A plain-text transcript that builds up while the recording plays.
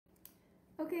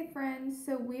Okay, friends,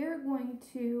 so we're going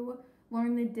to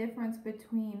learn the difference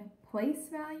between place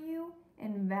value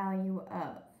and value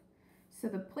of. So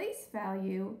the place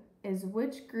value is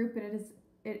which group it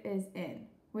is in,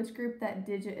 which group that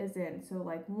digit is in. So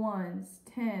like ones,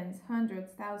 tens,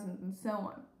 hundreds, thousands, and so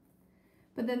on.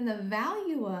 But then the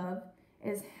value of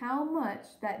is how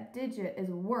much that digit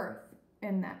is worth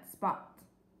in that spot.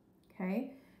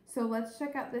 Okay, so let's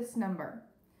check out this number.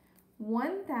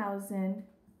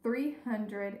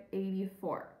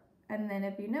 1,384. And then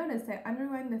if you notice, I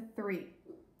underlined the 3.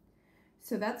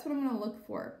 So that's what I'm going to look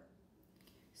for.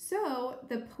 So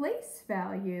the place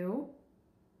value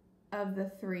of the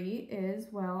 3 is,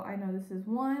 well, I know this is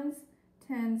ones,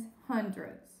 tens,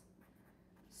 hundreds.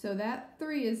 So that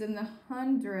 3 is in the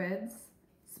hundreds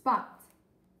spot.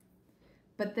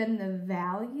 But then the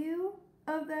value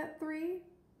of that 3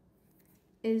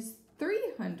 is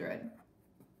 300.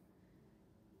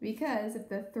 Because if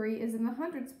the 3 is in the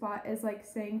hundred spot, it's like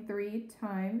saying 3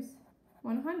 times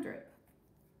 100.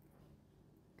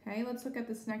 Okay, let's look at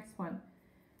this next one.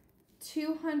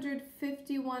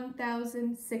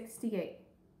 251,068.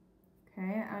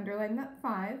 Okay, I underlined that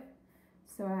 5.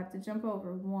 So I have to jump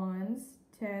over ones,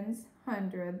 tens,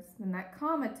 hundreds. And that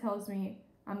comma tells me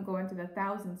I'm going to the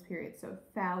thousands period. So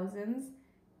thousands,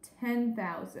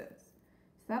 10,000s. So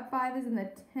that 5 is in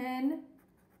the 10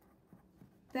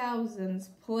 thousands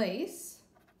place,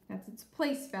 that's its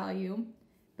place value,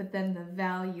 but then the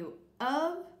value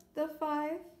of the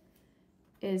 5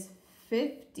 is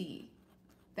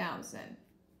 50,000.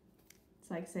 It's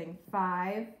like saying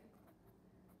 5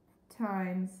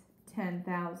 times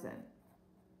 10,000.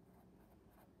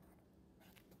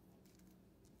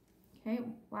 Okay,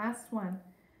 last one.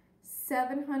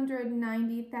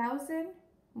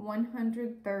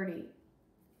 790,130.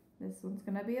 This one's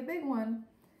going to be a big one.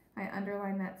 I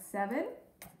underline that 7.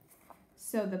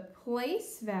 So the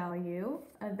place value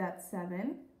of that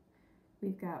 7,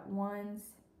 we've got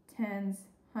ones, tens,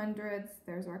 hundreds,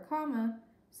 there's our comma,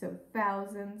 so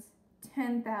thousands,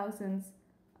 10,000s,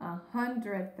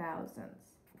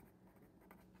 100,000s.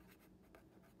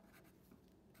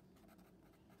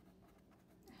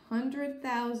 Hundred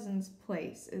thousands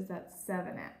place is that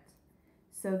 7 at.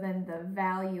 So then the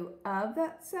value of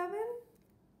that 7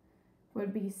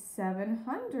 would be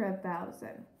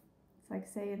 700,000. It's like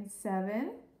saying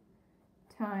 7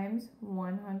 times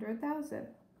 100,000.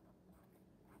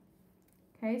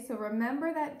 Okay, so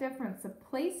remember that difference. The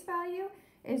place value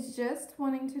is just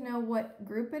wanting to know what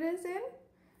group it is in.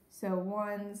 So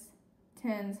ones,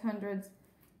 tens, hundreds,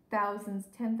 thousands,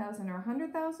 10,000, or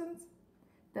 100,000s.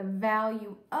 The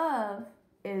value of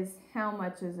is how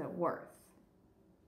much is it worth.